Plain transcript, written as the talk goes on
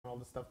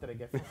the stuff that I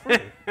get for free.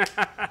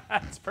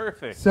 That's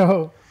perfect.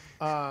 So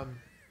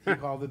he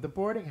called it the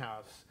boarding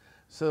house.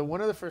 So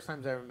one of the first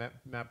times I ever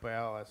met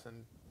Bialis,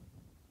 and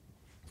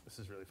this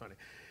is really funny,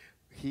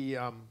 he,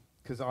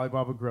 because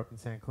Alibaba grew up in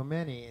San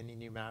Clemente, and he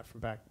knew Matt from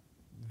back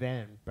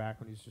when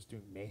he was just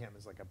doing Mayhem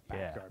as like a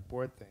backyard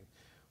board thing.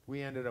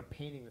 We ended up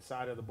painting the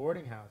side of the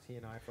boarding house, he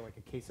and I, for like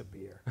a case of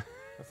beer.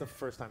 That's the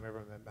first time I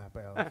ever met Matt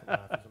Bialis. It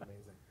was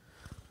amazing.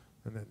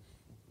 And then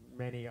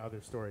many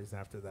other stories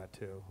after that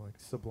too, like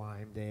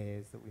Sublime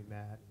days that we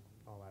met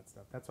and all that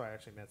stuff. That's why I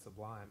actually met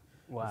Sublime.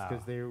 Wow.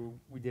 Because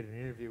we did an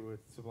interview with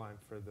Sublime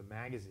for the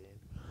magazine,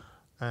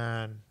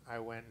 and I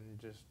went and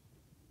just,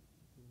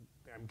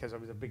 because I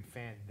was a big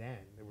fan then,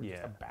 they were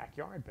just a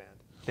backyard band.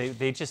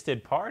 They just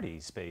did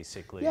parties,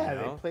 basically. Yeah, you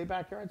know? they play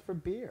backyards for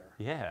beer.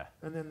 Yeah.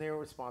 And then they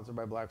were sponsored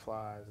by Black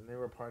Flies, and they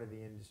were part of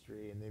the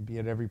industry, and they'd be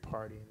at every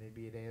party, and they'd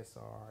be at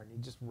ASR, and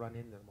you'd just run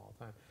into them all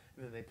the time.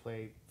 And then they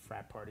play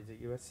frat parties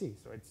at USC,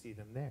 so I'd see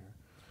them there.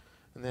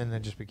 And then I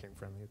just became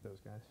friendly with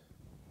those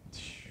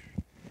guys.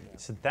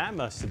 So that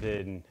must have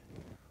been,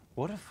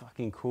 what a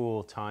fucking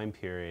cool time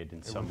period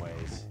in some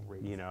ways,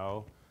 crazy. you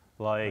know?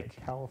 Like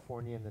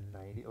California in the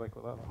 90s, like the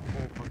whole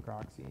punk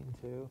rock scene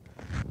too,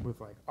 with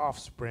like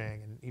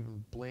Offspring, and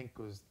even Blink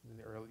was in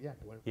the early,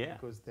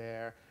 Blink was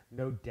there,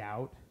 No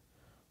Doubt,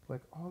 like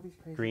all these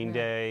crazy Green bands.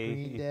 Day.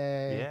 Green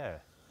Day. Yeah.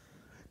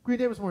 Green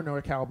Day was more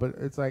NorCal, but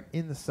it's like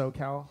in the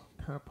SoCal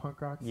kind of punk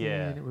rock scene.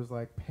 Yeah. It was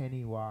like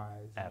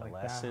Pennywise.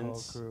 Adolescence. And like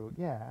that whole crew.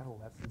 Yeah,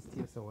 Adolescence,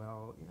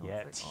 TSOL. You know,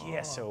 Yeah, it's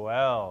like,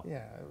 TSOL. yeah,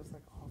 it was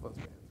like all those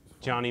bands.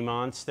 Johnny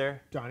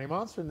Monster. Johnny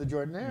Monster and the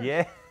Jordanaires.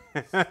 Yeah.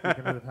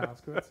 Speaking of the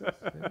house coaches,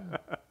 yeah.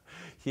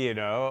 You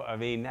know, I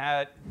mean,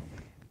 that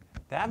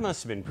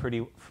must have been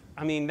pretty,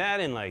 I mean,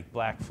 that and like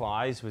Black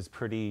Flies was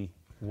pretty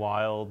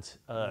wild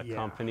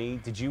company.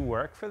 Did you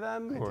work for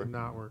them? I did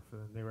not work for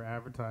them. They were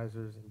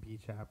advertisers in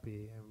Beach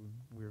Happy, and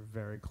we were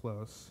very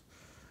close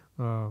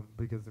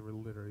because they were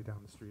literally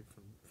down the street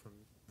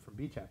from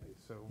Beach Happy.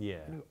 So I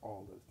knew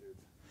all those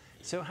dudes.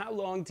 So how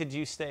long did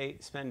you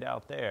spend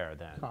out there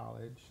then?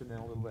 College, and then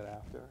a little bit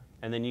after.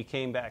 And then you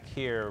came back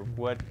here.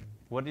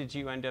 What did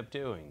you end up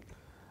doing?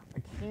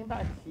 I came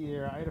back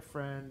here. I had a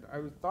friend.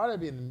 I thought I'd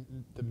be in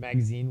the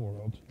magazine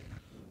world.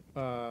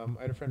 I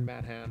had a friend,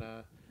 Matt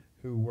Hanna,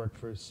 who worked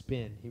for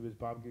Spin. He was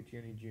Bob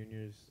Guccione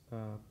Jr.'s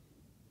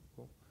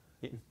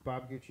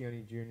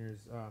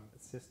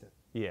assistant.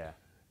 Yeah.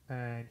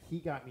 And he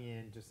got me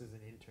in just as an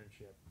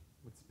internship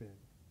with Spin.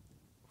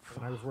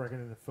 And I was working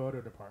in the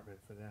photo department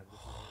for them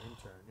just as an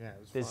intern. Yeah,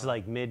 it was This is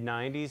like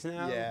mid-90s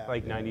now? Yeah.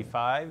 Like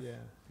 95? Yeah.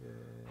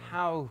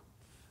 How,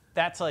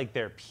 that's like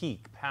their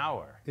peak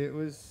power. It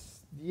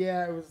was,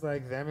 it was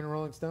like them and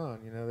Rolling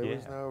Stone. You know, there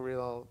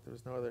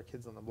was no other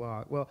kids on the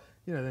block. Well,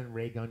 you know, then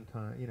Ray Gun,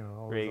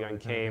 all Ray those Gun other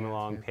came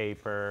along, bands,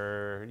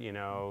 Paper, you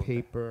know.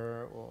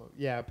 Paper,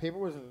 Paper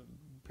was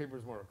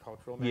more a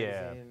cultural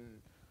magazine.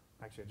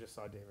 Actually, I just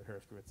saw David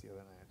Herskowitz the other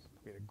night.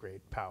 We had a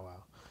great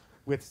powwow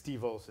with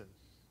Steve Olson.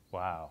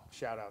 Wow.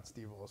 Shout out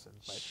Steve Olson,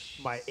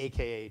 my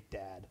AKA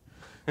dad.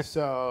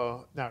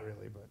 So, not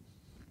really, but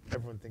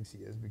everyone thinks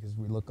he is because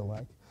we look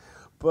alike.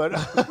 But,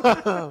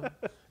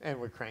 and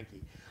we're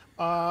cranky.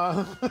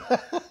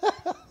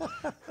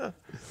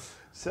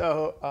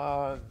 So,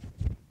 I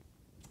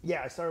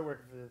started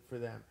working for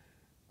them.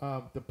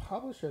 The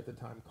publisher at the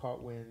time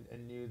caught wind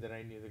and knew that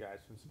I knew the guys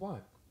from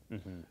Sublime.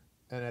 Mm-hmm.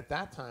 And at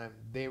that time,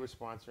 they were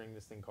sponsoring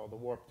this thing called the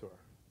Warped Tour.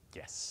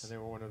 Yes. And they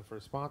were one of the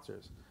first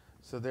sponsors.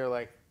 So they're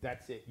like,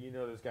 that's it. You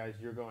know those guys.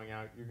 You're going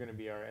out. You're going to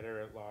be our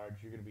editor-at-large.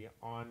 You're going to be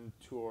on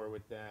tour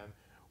with them.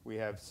 We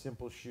have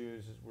Simple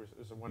Shoes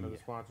as one of the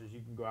sponsors.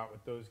 You can go out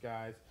with those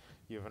guys.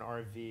 You have an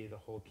RV, the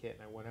whole kit.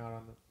 And I went out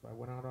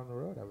on the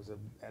road. I was an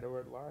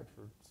editor-at-large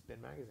for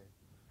Spin Magazine.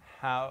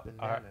 All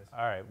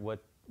right.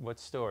 What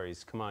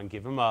stories? Come on,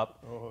 give them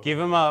up. Oh, give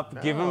them up.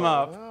 Give them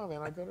up. No,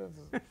 man,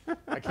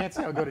 I can't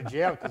say I'll go to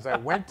jail because I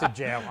went to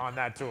jail on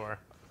that tour.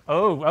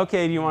 Oh,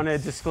 okay. Do you want to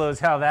disclose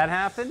how that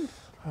happened?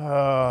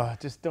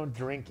 Just don't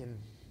drink in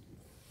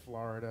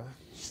Florida.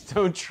 Just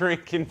don't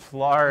drink in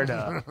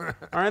Florida.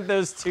 Aren't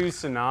those two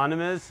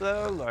synonymous,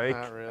 though? Like,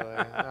 not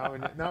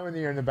really. Not when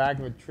you're in the back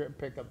of a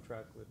pickup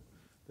truck with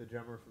the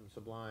drummer from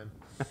Sublime.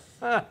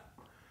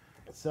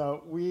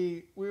 So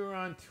we were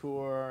on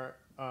tour.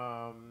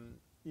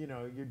 You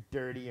know, you're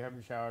dirty. You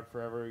haven't showered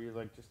forever. You're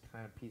like just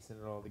kind of piecing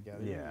it all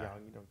together. Yeah. You're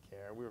young. You don't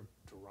care. We were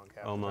drunk.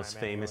 almost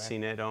famous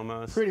anyway. in it,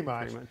 almost. Pretty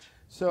much.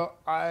 So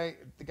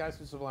the guys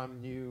from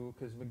Sublime knew,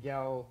 because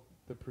Miguel,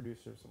 the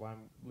producer of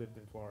Sublime, lived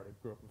in Florida,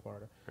 grew up in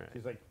Florida. Right.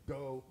 She's like,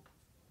 go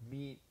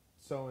meet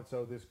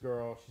so-and-so, this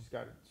girl. She's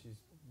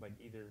like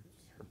either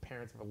her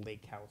parents have a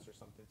lake house or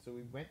something. So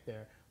we went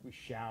there. We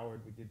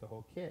showered. We did the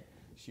whole kit.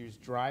 She was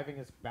driving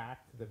us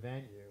back to the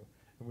venue.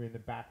 And we were in the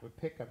back of a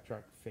pickup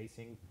truck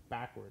facing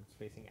backwards,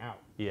 facing out.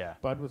 Yeah.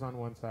 Bud was on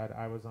one side.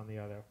 I was on the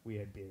other. We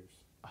had beers.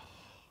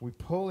 We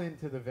pull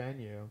into the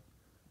venue,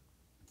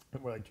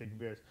 and we're like drinking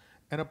beers.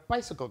 And a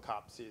bicycle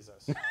cop sees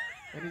us.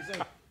 And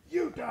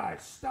 "You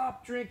guys,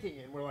 stop drinking!"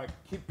 And we're like,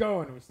 "Keep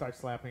going!" And we start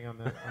slapping on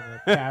the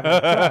cab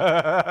of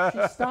the truck.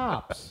 She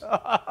stops.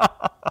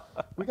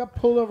 We got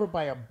pulled over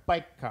by a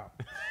bike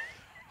cop.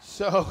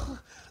 So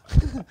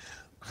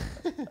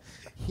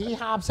he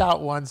hops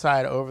out one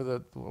side over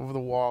the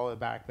wall of the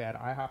back bed.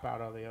 I hop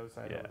out on the other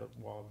side over the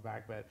wall of the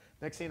back bed.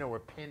 Next thing you know, we're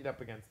pinned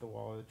up against the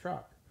wall of the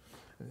truck.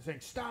 And they're saying,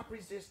 "Stop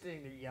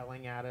resisting." They're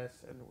yelling at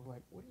us. And we're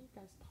like, "What are you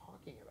guys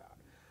talking about?"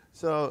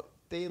 So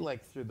they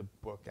like threw the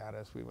book at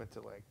us. We went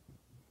to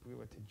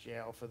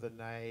jail for the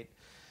night.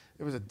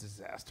 It was a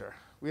disaster.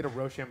 We had a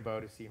Rochambeau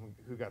to see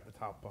who got the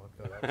top bunk,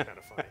 though. That was kind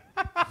of funny.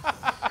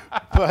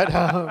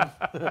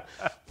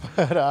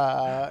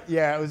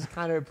 Yeah, it was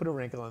kind of put a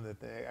wrinkle in the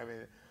thing. I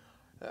mean,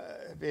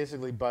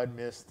 basically, Bud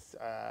missed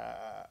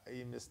a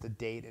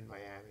date in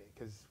Miami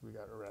because we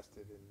got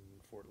arrested in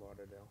Fort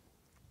Lauderdale.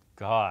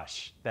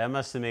 Gosh, that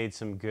must have made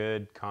some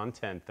good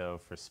content though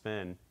for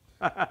Spin.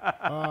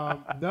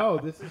 No,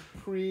 this is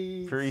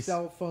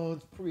pre-cell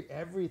phones,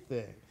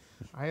 pre-everything.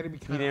 I had to be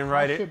kind of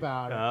hush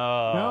about it.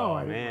 Oh, no,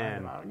 I didn't man.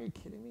 write about it. Are you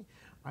kidding me?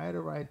 I had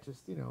to write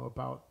just,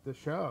 about the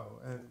show.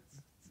 And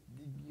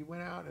you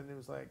went out and it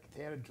was like,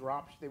 they would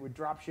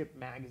drop ship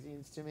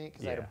magazines to me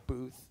because I had a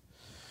booth.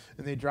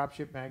 And they drop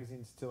ship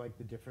magazines to like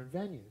the different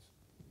venues.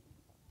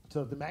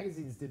 So if the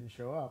magazines didn't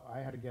show up, I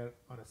had to get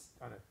on a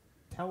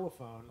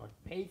telephone, like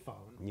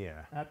payphone,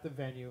 at the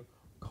venue,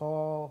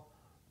 call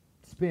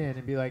Spin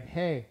and be like,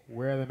 "Hey,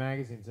 where are the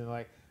magazines?" And they're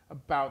like,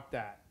 "About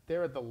that.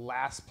 They're at the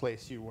last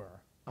place you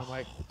were." I'm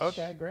like,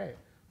 "Okay, great.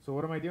 So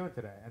what am I doing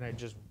today?" And I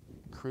just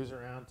cruise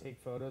around, take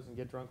photos, and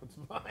get drunk with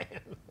some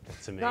wine.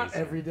 That's amazing. Not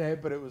every day,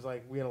 but it was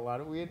like we had a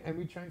lot of and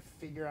we try and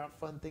figure out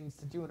fun things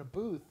to do in a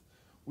booth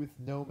with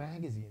no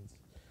magazines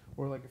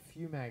or like a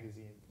few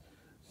magazines.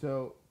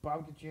 So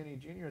Bob Guccione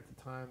Jr. at the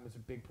time was a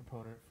big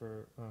proponent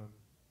for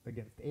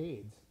against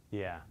AIDS.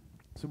 Yeah.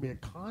 So we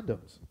had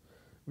condoms.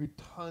 We had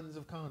tons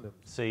of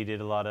condoms. So you did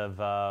a lot of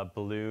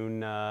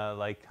balloon,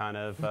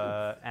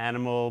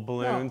 animal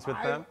balloons with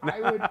them?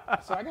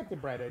 So I got the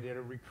bright idea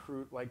to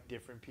recruit like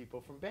different people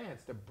from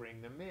bands to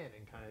bring them in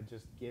and kind of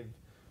just give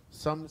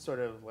some sort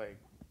of like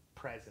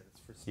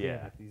presence for Spin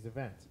at these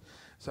events.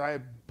 So I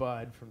had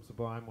Bud from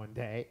Sublime one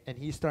day, and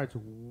he starts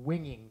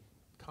winging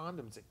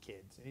condoms at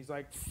kids. And he's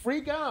like,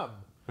 "Free gum!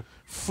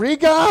 Free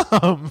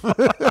gum!"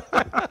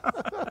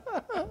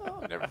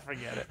 I'll never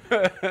forget it.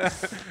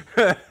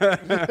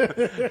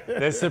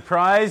 The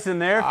surprise in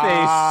their face.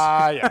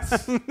 Ah,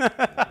 yes.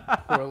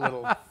 Poor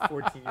little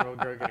 14-year-old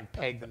girl getting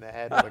pegged in the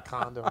head with a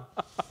condom.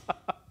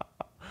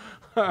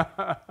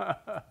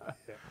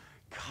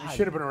 We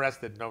should have been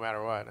arrested no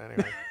matter what.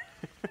 Anyway.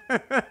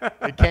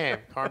 It came.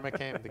 Karma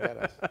came to get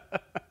us.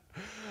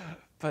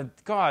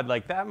 But God,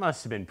 like that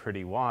must have been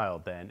pretty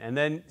wild then. And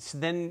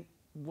then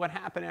what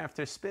happened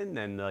after Spin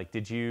then? Like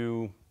did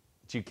you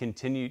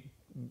continue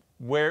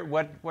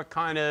what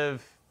kind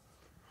of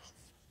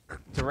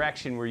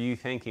direction were you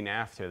thinking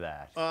after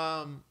that?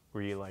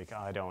 Were you like,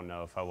 I don't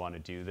know if I want to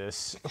do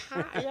this?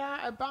 Yeah,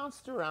 I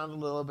bounced around a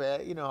little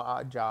bit,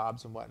 odd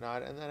jobs and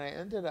whatnot. And then I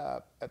ended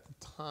up at the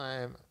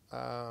time,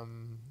 I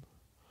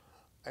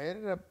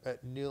ended up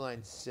at New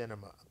Line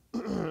Cinema.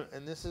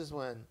 And this is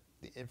when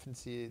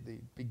the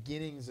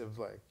beginnings of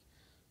like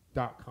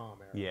 .com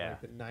era,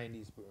 like the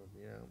 90s boom,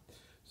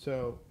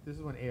 So this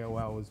is when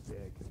AOL was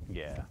big.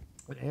 Yeah.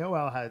 When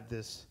AOL had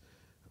this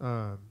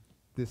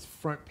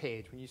front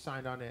page, when you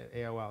signed on to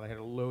AOL, they had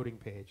a loading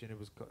page, and it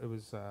was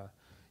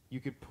you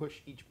could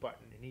push each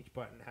button, and each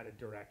button had a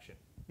direction,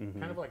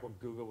 kind of like what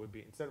Google would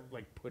be. Instead of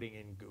like putting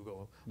in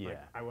Google,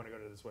 like I want to go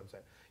to this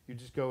website, you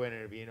just go in and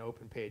it'd be an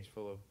open page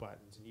full of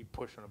buttons, and you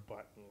push on a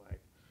button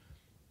like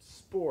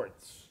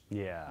sports,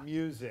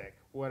 music,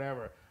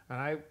 whatever. And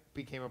I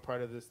became a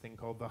part of this thing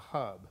called the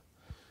Hub.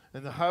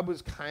 And the Hub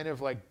was kind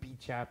of like Be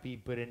Chappy,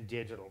 but in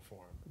digital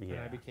form. Yeah.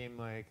 And I became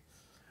like,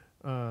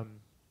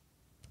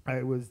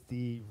 I was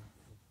the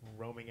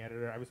roaming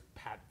editor. I was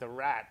Pat the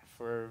Rat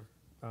for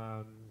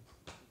a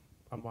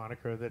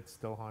moniker that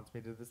still haunts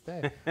me to this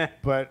day.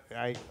 But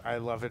I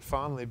love it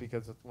fondly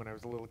because when I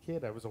was a little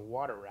kid, I was a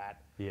water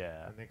rat.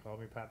 Yeah. And they called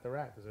me Pat the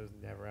Rat because I was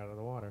never out of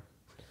the water.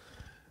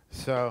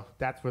 So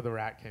that's where the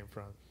rat came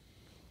from.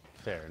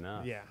 Fair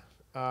enough. Yeah.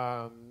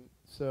 I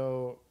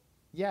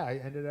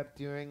ended up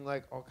doing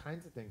like all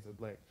kinds of things.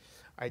 Like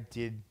I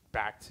did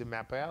back to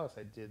Matt Bialis.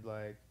 I did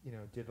like,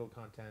 digital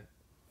content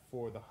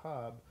for the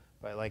Hub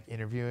by like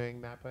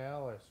interviewing Matt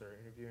Bialis or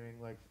interviewing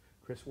like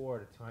Chris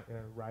Ward, a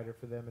writer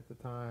for them at the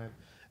time,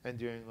 and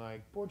doing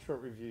like board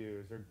short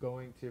reviews or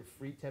going to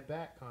Free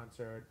Tibet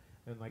concert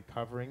and like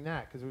covering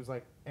that because it was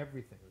like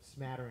everything. It was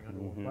smattering under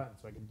one button,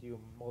 so I could do a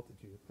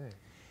multitude of things.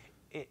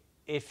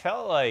 It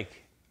felt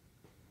like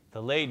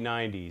the late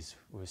 90s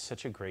was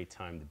such a great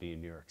time to be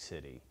in New York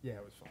City. Yeah,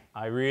 it was fun.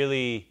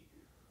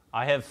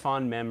 I have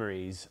fond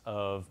memories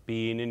of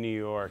being in New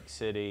York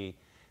City,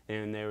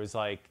 and there was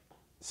like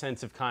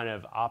sense of kind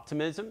of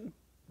optimism,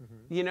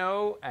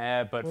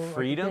 but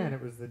freedom. Again,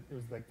 it was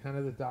like kind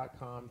of the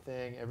 .com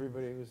thing.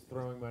 Everybody was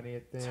throwing money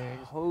at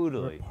things.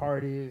 Totally. There were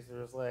parties.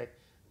 There was like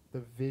the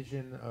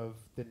vision of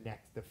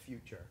the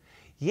future.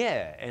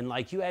 Yeah, and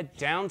like you had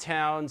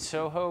downtown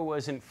Soho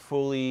wasn't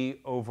fully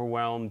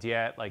overwhelmed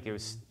yet. Like it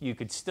was, you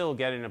could still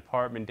get an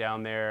apartment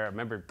down there. I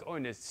remember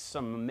going to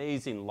some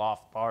amazing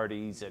loft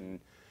parties, and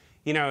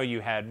you know,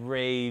 you had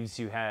raves.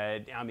 You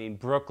had, I mean,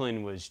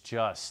 Brooklyn was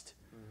just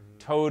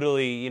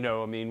totally, you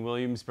know, I mean,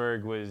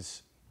 Williamsburg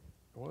wasn't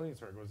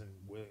Williamsburg.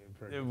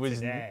 It was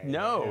today.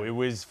 no, Yeah. it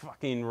was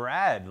fucking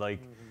rad. Like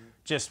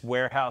just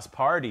warehouse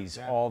parties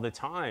all the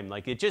time.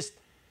 Like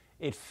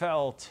it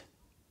felt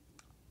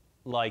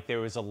like there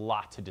was a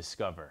lot to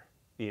discover,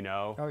 you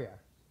know? Oh yeah.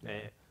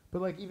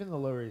 But like even the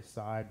Lower East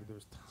Side, there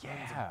was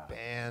tons of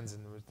bands,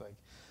 and there was like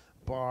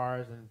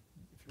bars, and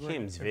if you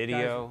Kim's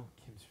Video.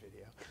 Kim's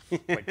Video,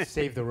 like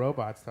Save the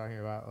Robots, talking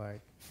about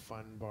like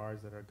fun bars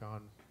that are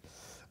gone,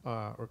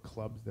 or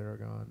clubs that are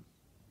gone.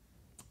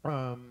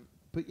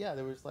 But yeah,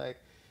 there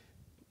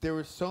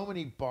were so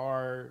many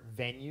bar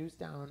venues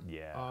down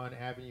on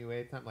Avenue A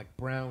at the time, like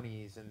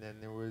Brownies, and then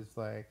there was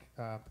like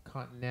the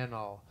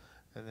Continental.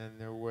 And then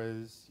there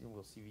was,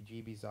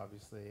 CBGB's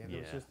obviously, and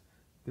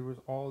there was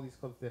all these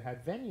clubs that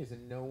had venues,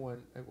 and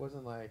it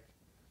wasn't like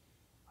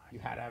you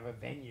had to have a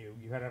venue,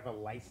 you had to have a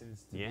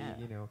license to be,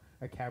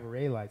 a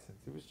cabaret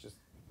license. It was just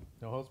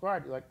no holds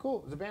barred. You're like,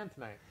 cool, there's a band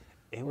tonight.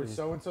 Or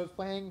so-and-so's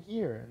playing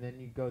here, and then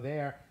you go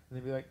there, and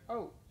then be like,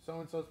 oh,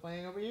 so-and-so's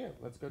playing over here.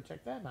 Let's go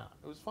check them out.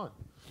 It was fun.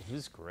 It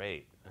was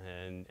great.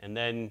 And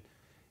then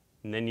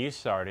you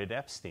started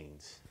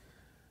Epstein's.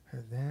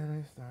 And then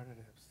I started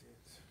Epstein's.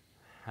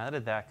 How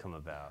did that come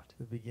about?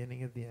 The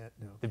beginning of the end.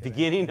 No. The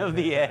beginning of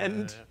the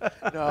end?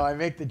 No, I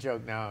make the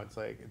joke now. It's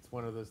like, it's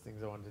one of those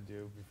things I wanted to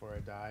do before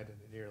I died, and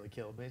it nearly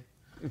killed me.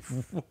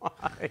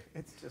 Why?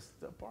 It's just,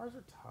 the bars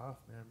are tough,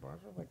 man. Bars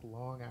are like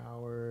long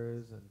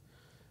hours, and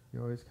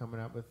you're always coming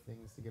up with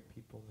things to get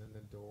people in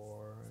the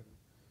door. And,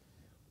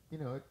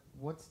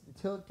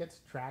 until it gets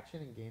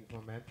traction and gains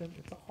momentum,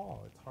 it's a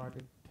haul. It's hard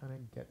to kind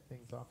of get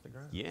things off the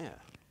ground. Yeah.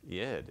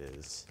 Yeah, it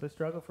is. So I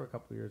struggled for a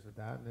couple of years with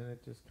that, and then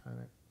it just kind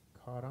of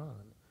caught on,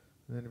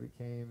 and then it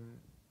became,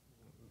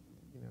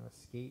 a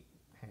skate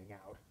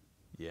hangout.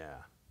 Yeah.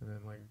 And then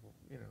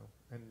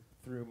and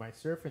through my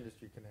surf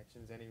industry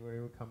connections, anybody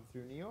who would come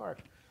through New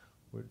York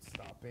would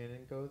stop in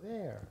and go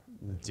there.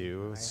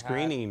 Do a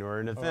screening or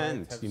an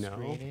event,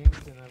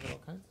 screenings and have all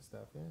kinds of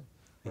stuff,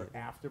 Or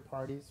after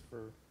parties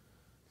for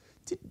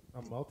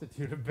a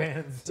multitude of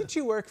bands. Did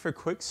you work for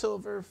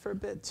Quiksilver for a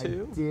bit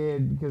too? I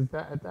did, because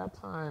at that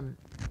time,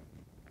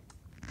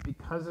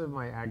 because of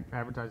my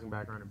advertising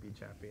background at Beach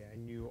Happy, I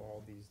knew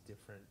all these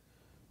different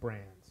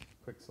brands,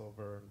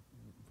 Quiksilver and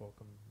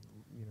Volcom,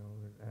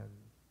 and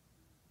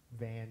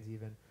Vans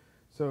even.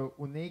 So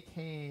when they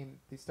came,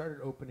 they started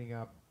opening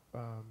up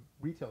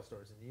retail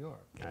stores in New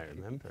York. I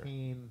remember. It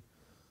became,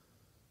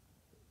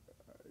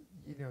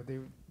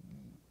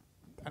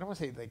 I don't want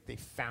to say like they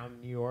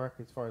found New York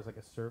as far as like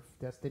a surf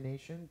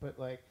destination, but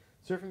like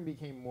surfing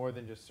became more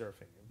than just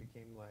surfing. It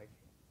became like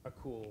a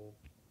cool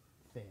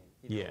thing.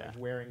 Like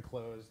wearing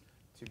clothes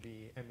to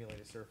be emulate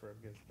a surfer,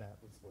 because that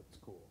was what's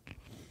cool.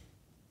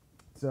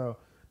 So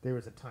there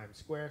was a Times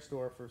Square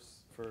store for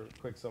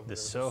Quiksilver. The there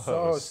was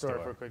Soho a store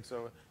for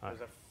Quiksilver. There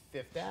was a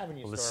Fifth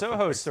Avenue store. The for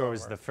Soho store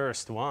was Quiksilver. the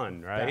first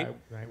one, right?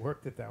 I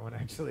worked at that one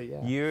actually.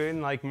 Yeah. You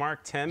and like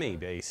Mark Temmie,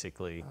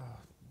 basically.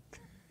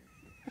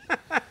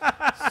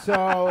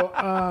 So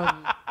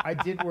I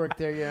did work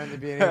there, in the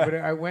beginning, but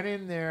I went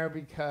in there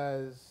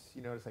because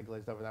you notice I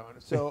glazed over that one.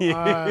 So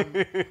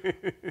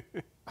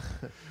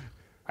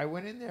I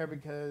went in there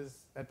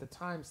because at the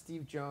time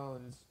Steve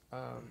Jones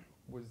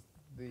was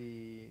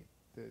the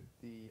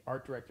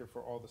art director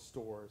for all the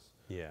stores,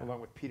 along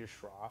with Peter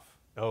Schroff.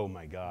 Oh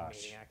my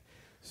gosh! Maniac.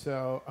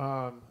 So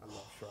I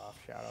love Schroff.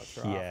 Shout out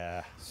Schroff.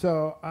 Yeah.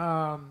 So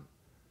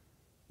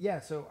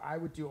so I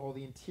would do all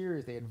the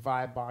interiors. They had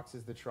vibe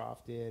boxes that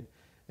Schroff did,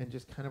 and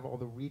just kind of all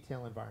the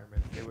retail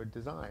environments they would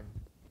design.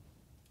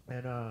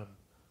 And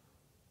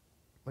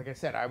like I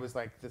said, I was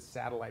like the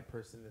satellite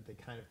person that they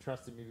kind of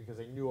trusted me, because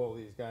I knew all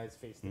these guys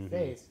face to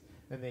face,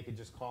 and they could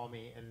just call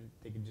me and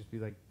they could just be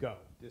like, "Go,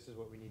 this is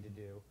what we need to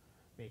do,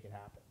 make it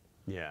happen."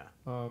 Yeah.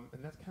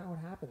 And that's kind of what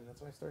happened. And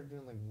that's why I started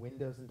doing like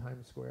windows in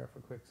Times Square for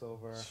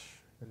Quiksilver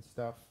and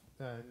stuff.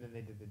 And then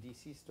they did the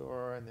DC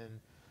store, and then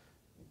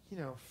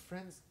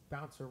friends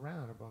bounce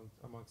around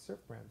among surf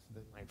brands. So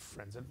then my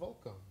friends at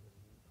Volcom, and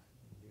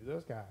knew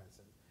those guys,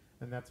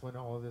 and that's when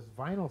all of this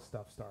vinyl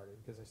stuff started,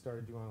 because I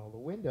started doing all the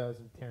windows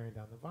and tearing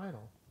down the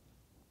vinyl.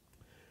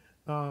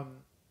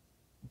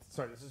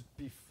 Sorry, this is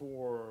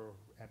before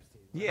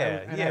Epstein.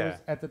 I was,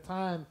 at the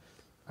time,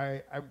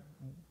 I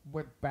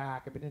went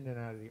back. I've been in and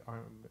out of the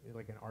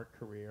like an art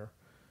career,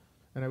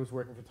 and I was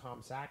working for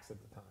Tom Sach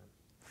at the time.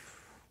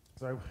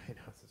 So I know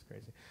this is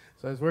crazy.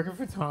 So I was working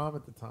for Tom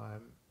at the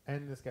time,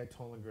 and this guy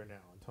Conlon. And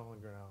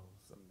Conlon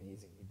was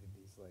amazing. He did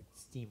these like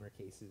steamer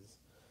cases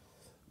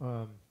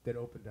that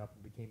opened up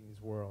and became these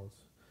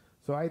worlds.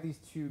 So I had these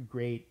two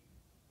great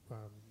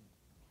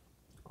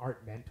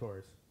art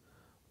mentors,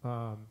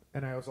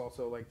 and I was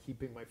also like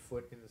keeping my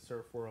foot in the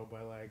surf world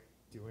by like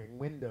doing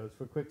windows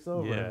for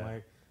Quiksilver. Yeah. And,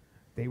 like,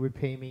 they would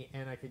pay me,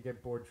 and I could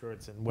get board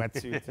shorts and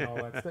wetsuits and all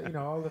that stuff. You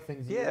know, all the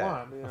things you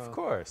want. You know. Of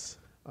course.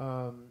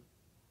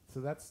 So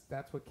that's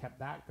what kept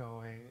that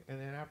going. And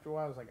then after a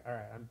while, I was like, all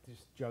right, I'm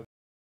just juggling.